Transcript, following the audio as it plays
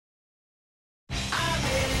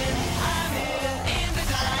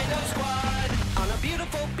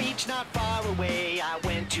beautiful beach not far away. I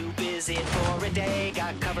went to visit for a day.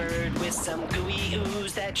 Got covered with some gooey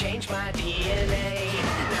ooze that changed my DNA.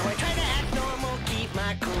 Now I try to act normal, keep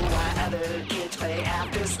my cool while other kids play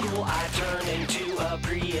after school. I turn into a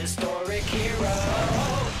prehistoric hero.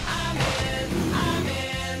 I'm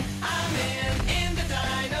in the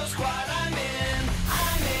Dino Squad. I'm in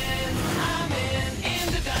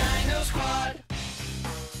the Dino Squad.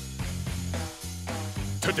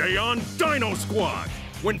 Today on Dino Squad,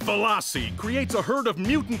 when Veloci creates a herd of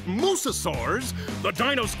mutant-moose-a-saurs, the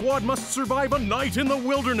Dino Squad must survive a night in the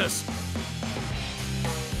wilderness.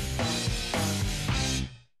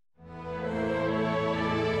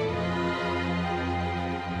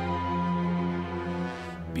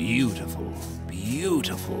 Beautiful,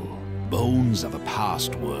 beautiful. Bones of a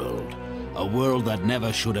past world. A world that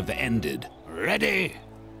never should have ended. Ready?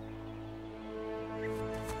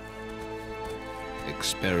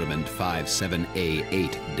 Experiment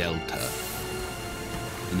 57A8 Delta.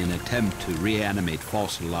 In an attempt to reanimate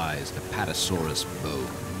fossilized Apatosaurus bones,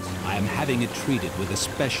 I am having it treated with a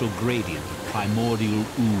special gradient of primordial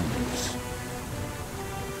ooze.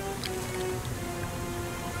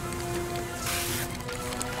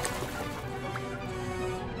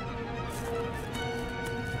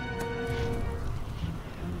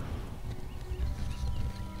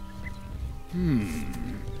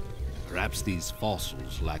 Perhaps these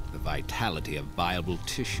fossils lack the vitality of viable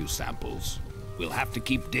tissue samples. We'll have to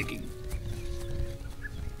keep digging.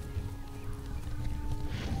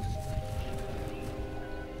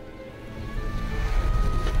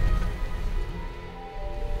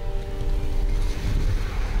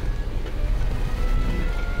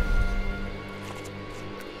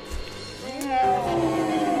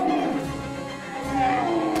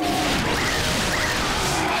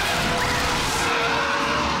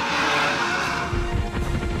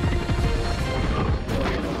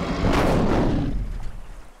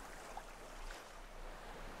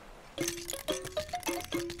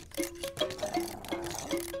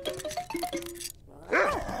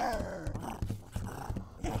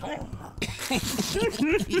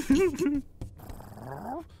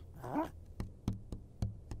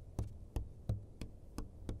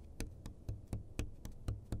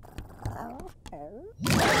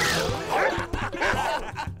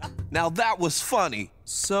 Now that was funny.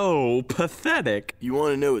 So pathetic. You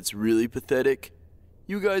want to know what's really pathetic?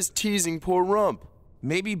 You guys teasing poor Rump.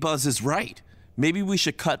 Maybe Buzz is right. Maybe we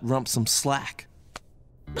should cut Rump some slack.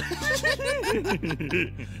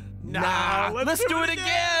 Nah, let's do it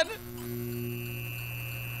again.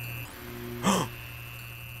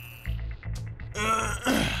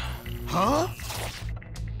 Huh?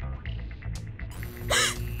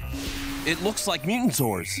 It looks like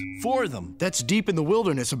mutant-saurs. 4 of them. That's deep in the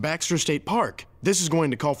wilderness of Baxter State Park. This is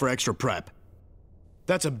going to call for extra prep.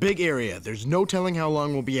 That's a big area. There's no telling how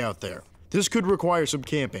long we'll be out there. This could require some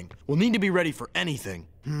camping. We'll need to be ready for anything.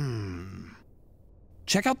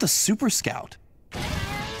 Check out the Super Scout.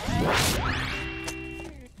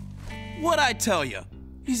 What'd I tell you?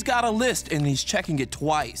 He's got a list and he's checking it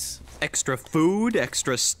twice. Extra food,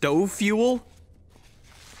 extra stove fuel.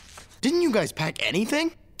 Didn't you guys pack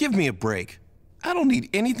anything? Give me a break. I don't need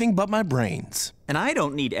anything but my brains. And I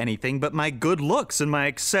don't need anything but my good looks and my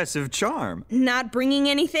excessive charm. Not bringing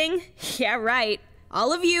anything? Yeah, right.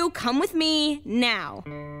 All of you, come with me now.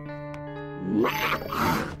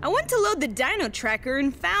 I went to load the dino tracker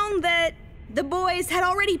and found that the boys had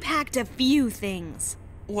already packed a few things.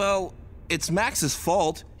 Well, it's Max's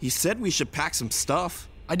fault. He said we should pack some stuff.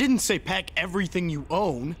 I didn't say pack everything you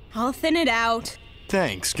own. I'll thin it out.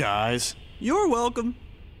 Thanks, guys. You're welcome.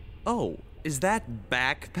 Oh, is that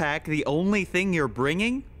backpack the only thing you're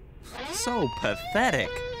bringing? So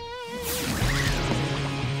pathetic.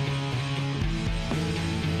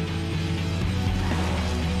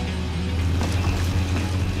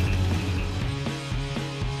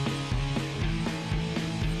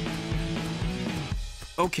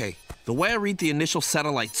 Okay, the way I read the initial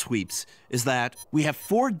satellite sweeps is that we have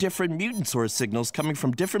 4 different mutant-saur signals coming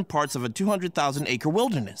from different parts of a 200,000-acre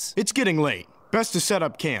wilderness. It's getting late. Best to set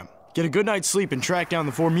up camp. Get a good night's sleep and track down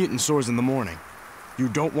the 4 mutant-saurs in the morning. You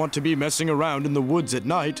don't want to be messing around in the woods at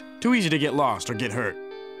night. Too easy to get lost or get hurt.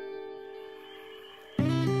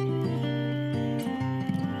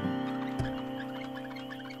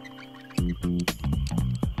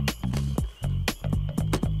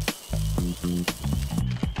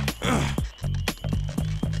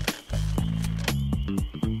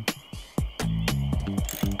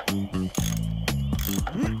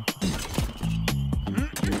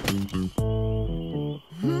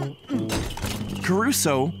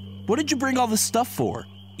 Caruso, what did you bring all this stuff for?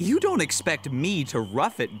 You don't expect me to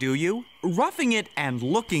rough it, do you? Roughing it and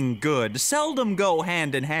looking good seldom go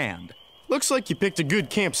hand in hand. Looks like you picked a good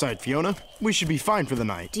campsite, Fiona. We should be fine for the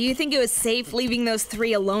night. Do you think it was safe leaving those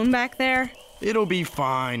three alone back there? It'll be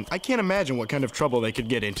fine. I can't imagine what kind of trouble they could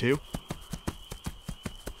get into.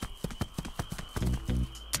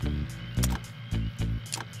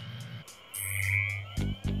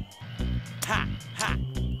 Ha! Ha!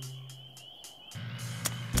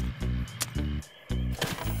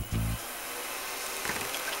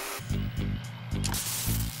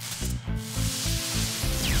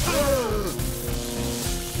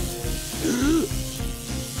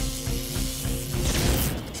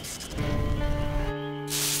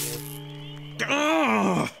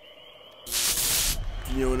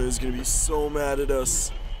 Fiona's gonna be so mad at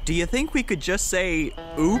us. Do you think we could just say,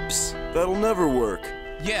 oops? That'll never work.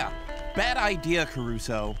 Yeah, bad idea,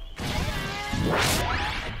 Caruso.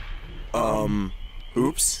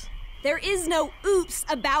 Oops? There is no oops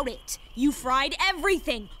about it. You fried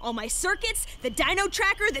everything. All my circuits, the dino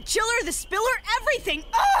tracker, the chiller, the spiller, everything.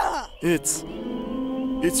 Ugh! It's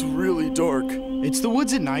really dark. It's the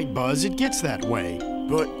woods at night, Buzz. It gets that way.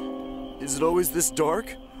 But is it always this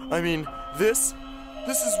dark? I mean, this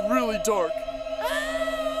is really dark.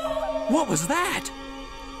 What was that?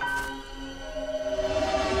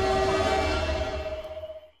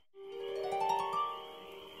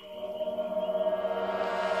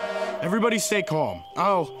 Everybody stay calm.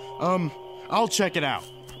 I'll check it out.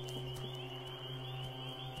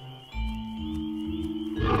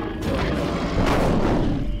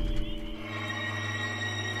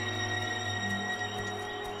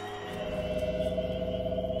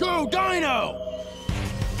 Go, Dino!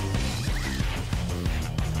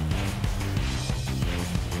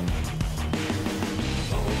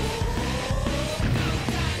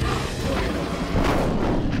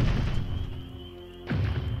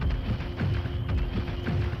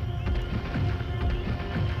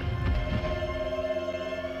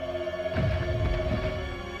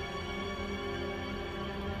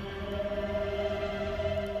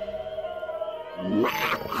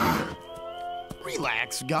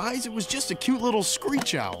 Relax, guys. It was just a cute little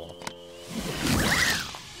screech owl.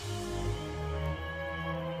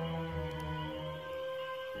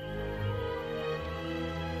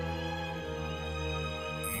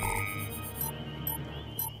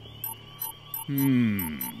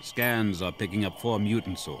 Scans are picking up 4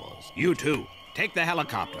 mutant-saurs. You two, take the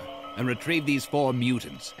helicopter and retrieve these 4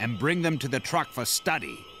 mutants and bring them to the truck for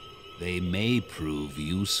study. They may prove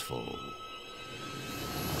useful.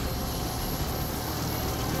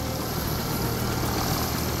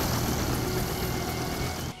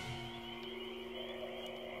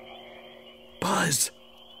 Buzz!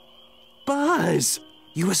 Buzz!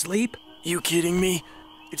 You asleep? You kidding me?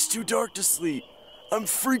 It's too dark to sleep. I'm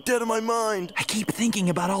freaked out of my mind. I keep thinking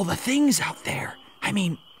about all the things out there. I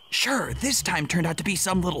mean, sure, this time turned out to be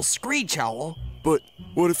some little screech owl. But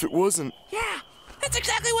what if it wasn't? Yeah, that's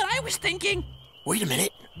exactly what I was thinking. Wait a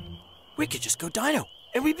minute. We could just go dino,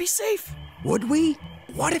 and we'd be safe. Would we?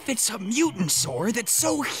 What if it's a mutant-saur that's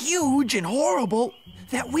so huge and horrible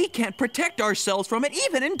that we can't protect ourselves from it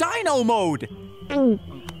even in dino mode?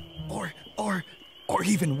 Or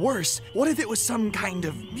even worse, what if it was some kind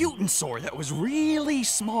of mutant-saur that was really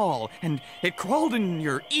small and it crawled in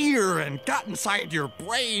your ear and got inside your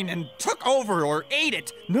brain and took over or ate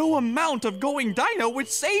it? No amount of going dino would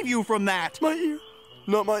save you from that. My ear.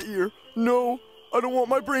 Not my ear. No, I don't want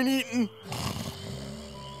my brain eaten.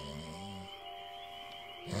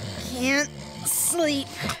 Can't sleep.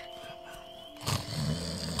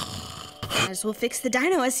 Might as well fix the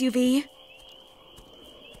dino SUV.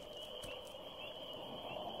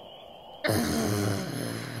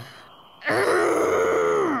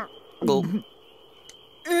 Oh.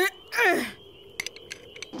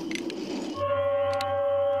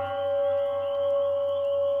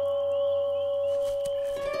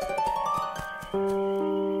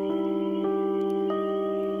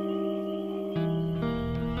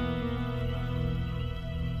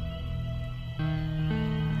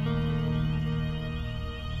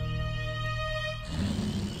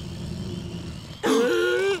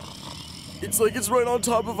 It's like it's right on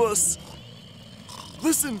top of us.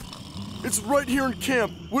 Listen, it's right here in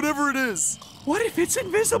camp, whatever it is. What if it's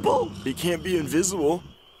invisible? It can't be invisible,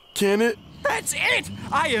 can it? That's it!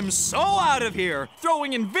 I am so out of here!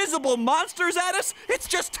 Throwing invisible monsters at us, it's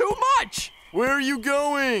just too much! Where are you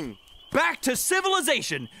going? Back to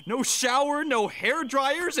civilization! No shower, no hair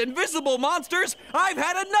dryers, invisible monsters! I've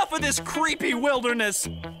had enough of this creepy wilderness!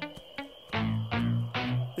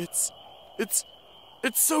 It's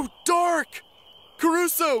so dark!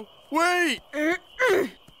 Caruso, wait!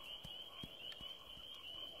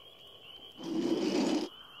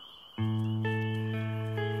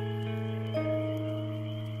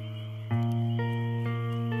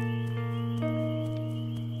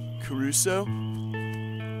 Caruso?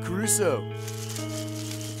 Caruso!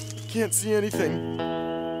 Can't see anything.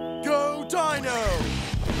 Go Dino!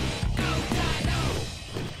 Go Dino!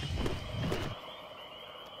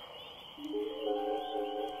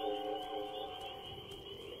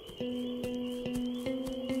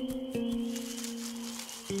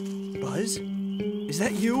 Buzz? Is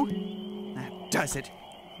that you? That does it.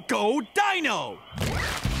 Go Dino!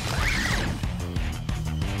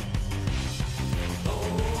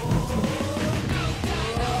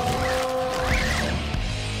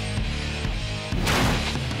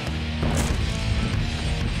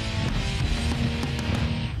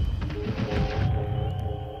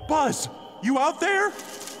 Buzz, you out there?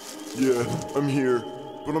 Yeah, I'm here,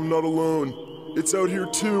 but I'm not alone. It's out here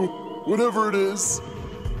too, whatever it is.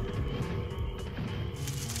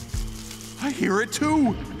 I hear it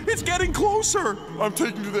too. It's getting closer. I'm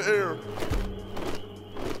taking to the air.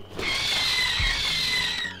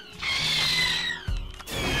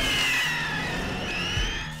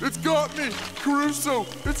 It's got me! Caruso!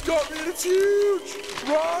 It's got me and it's huge!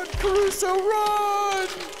 Run, Caruso, run!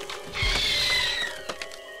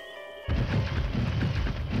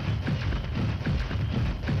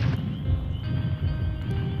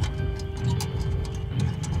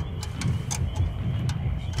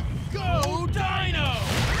 Go Dino!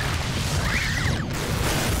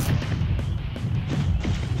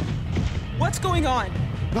 What's going on?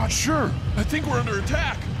 Not sure. I think we're under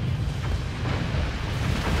attack.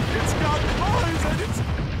 It's got eyes and it's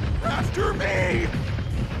after me!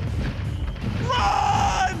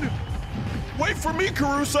 Run! Wait for me,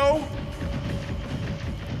 Caruso!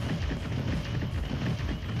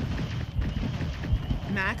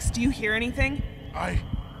 Max, do you hear anything? I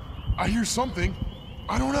hear something.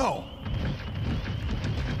 I don't know.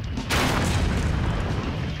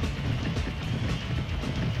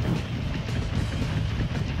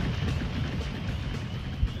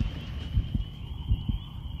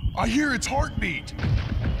 I hear its heartbeat.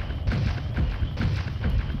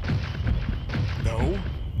 No,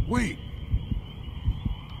 wait.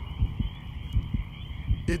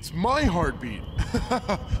 It's my heartbeat.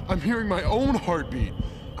 I'm hearing my own heartbeat.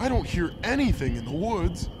 I don't hear anything in the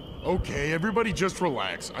woods. Okay, everybody just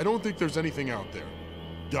relax. I don't think there's anything out there.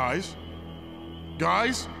 Guys?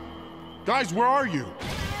 Guys? Guys, where are you?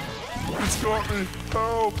 It's got me.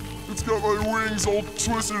 Help! It's got my wings all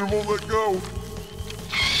twisted and won't let go.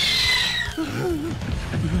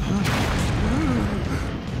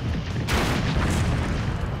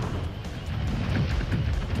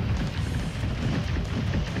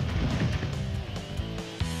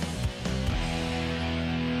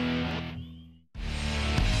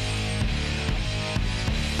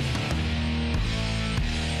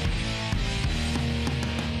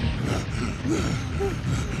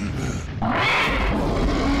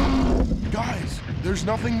 Guys, there's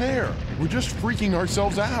nothing there. We're just freaking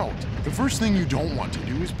ourselves out. The first thing you don't want to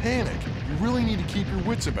do is panic. You really need to keep your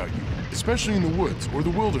wits about you, especially in the woods or the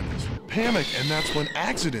wilderness. Panic, and that's when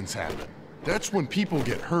accidents happen. That's when people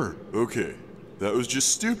get hurt. Okay, that was just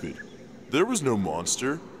stupid. There was no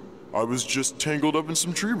monster. I was just tangled up in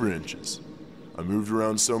some tree branches. I moved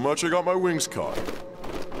around so much I got my wings caught.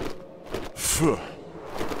 Phew.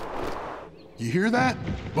 You hear that?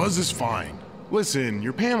 Buzz is fine. Listen,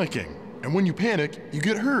 you're panicking. And when you panic, you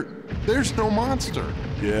get hurt. There's no monster.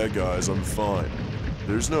 Yeah, guys, I'm fine.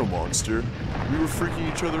 There's no monster. We were freaking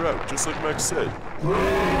each other out, just like Max said.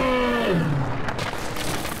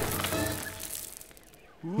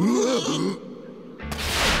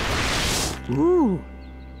 Ooh,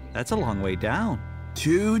 that's a long way down.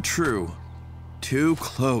 Too true. Too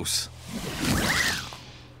close.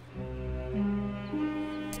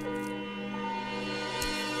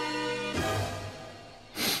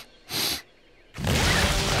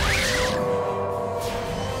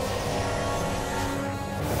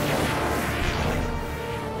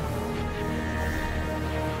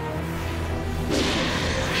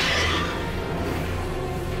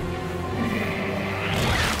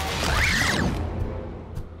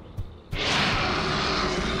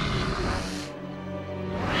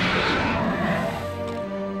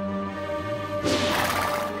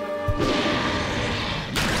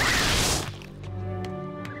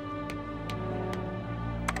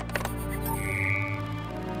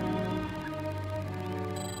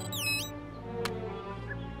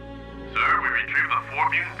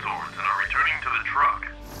 mutant-saurs and are returning to the truck.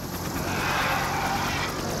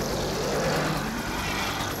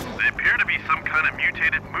 They appear to be some kind of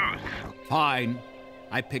mutated moose. Fine.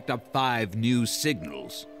 I picked up 5 new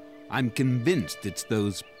signals. I'm convinced it's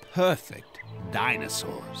those perfect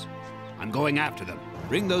dinosaurs. I'm going after them.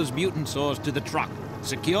 Bring those mutant-saurs to the truck.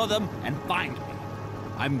 Secure them and find me.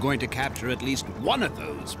 I'm going to capture at least one of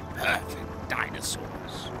those perfect dinosaurs.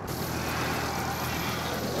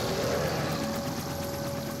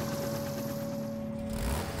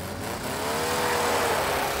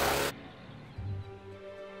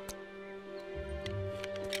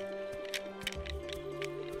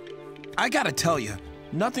 I gotta tell you,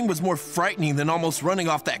 nothing was more frightening than almost running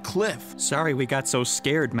off that cliff. Sorry we got so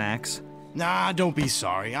scared, Max. Nah, don't be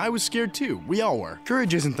sorry. I was scared too. We all were.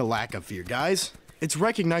 Courage isn't the lack of fear, guys. It's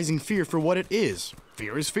recognizing fear for what it is.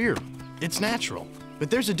 Fear is fear. It's natural.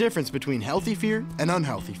 But there's a difference between healthy fear and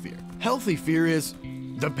unhealthy fear. Healthy fear is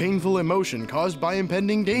the painful emotion caused by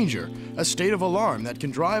impending danger, a state of alarm that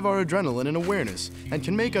can drive our adrenaline and awareness and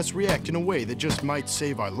can make us react in a way that just might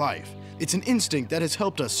save our life. It's an instinct that has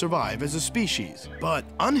helped us survive as a species. But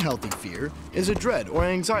unhealthy fear is a dread or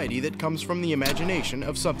anxiety that comes from the imagination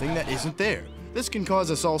of something that isn't there. This can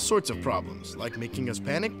cause us all sorts of problems, like making us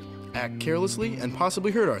panic, act carelessly, and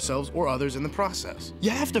possibly hurt ourselves or others in the process.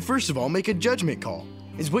 You have to first of all make a judgment call.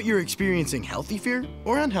 Is what you're experiencing healthy fear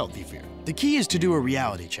or unhealthy fear? The key is to do a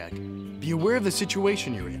reality check. Be aware of the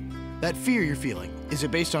situation you're in. That fear you're feeling, is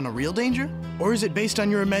it based on a real danger or is it based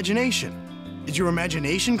on your imagination? Is your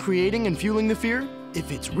imagination creating and fueling the fear?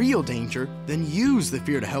 If it's real danger, then use the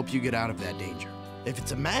fear to help you get out of that danger. If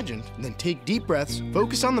it's imagined, then take deep breaths,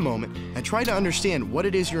 focus on the moment, and try to understand what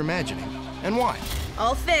it is you're imagining and why.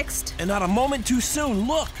 All fixed. And not a moment too soon,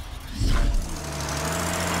 look!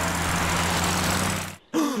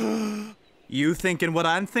 You thinking what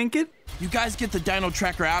I'm thinking? You guys get the dino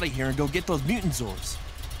tracker out of here and go get those mutant-saurs.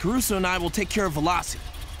 Caruso and I will take care of Veloci.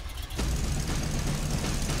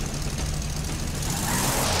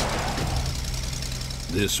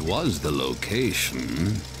 This was the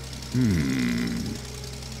location.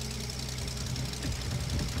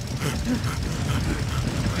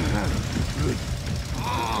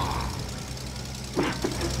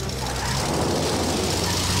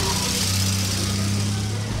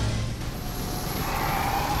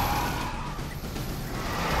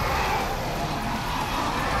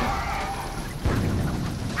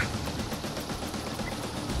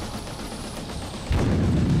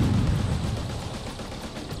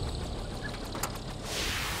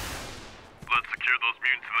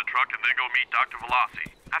 And then go meet Dr. Veloci.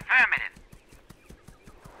 Affirmative.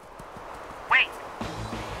 Wait,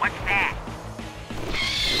 what's that?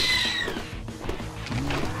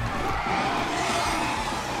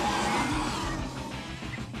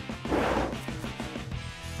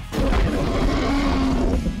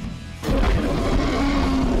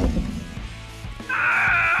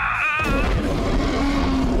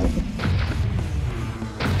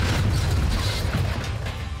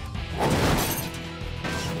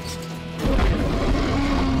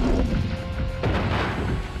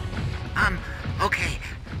 Okay.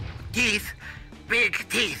 Teeth. Big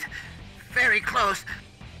teeth. Very close.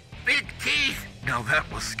 Big teeth. Now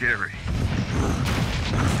that was scary.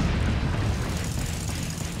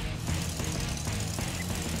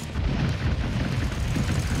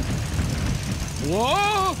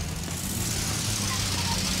 Whoa!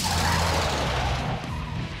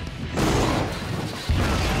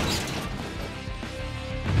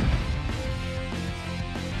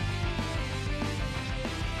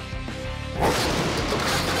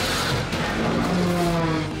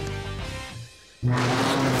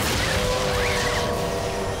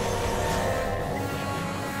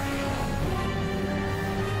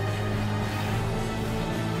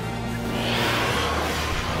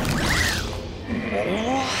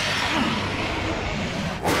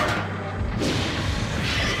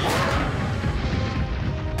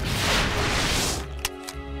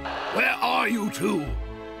 Where are you two?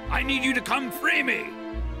 I need you to come free me!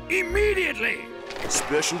 Immediately!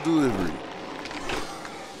 Special delivery.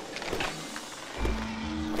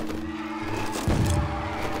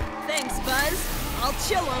 Thanks, Buzz. I'll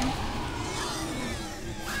chill 'em.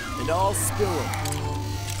 And I'll spill 'em.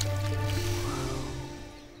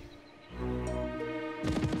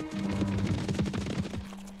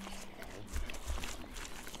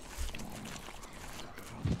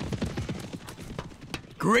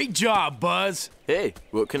 Great job, Buzz. Hey,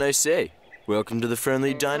 what can I say? Welcome to the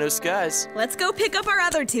friendly Dino skies. Let's go pick up our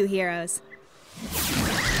other two heroes.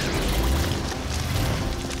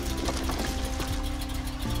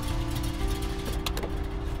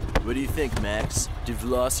 What do you think, Max? Did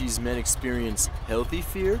Veloci's men experience healthy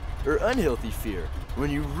fear or unhealthy fear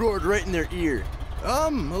when you roared right in their ear? A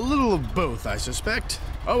little of both, I suspect.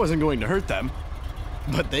 I wasn't going to hurt them,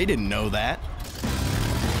 but they didn't know that.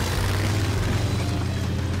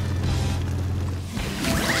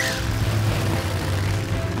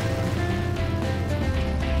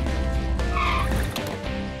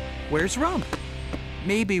 Where's Rump?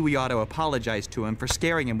 Maybe we ought to apologize to him for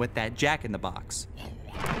scaring him with that jack-in-the-box.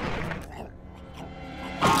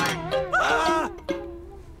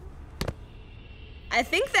 I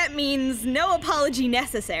think that means no apology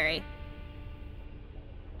necessary.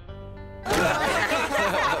 I'm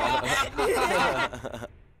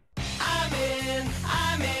in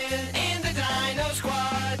the Dino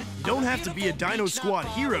Squad. You don't have to be a Dino Squad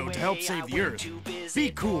hero to help save the Earth. Be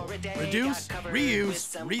cool. Reduce,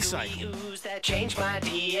 reuse, recycle. That changed my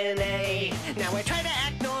DNA. Now I try to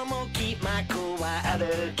act normal, keep my cool while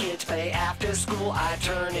other kids play after school. I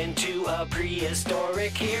turn into a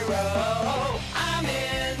prehistoric hero. I'm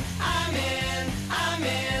in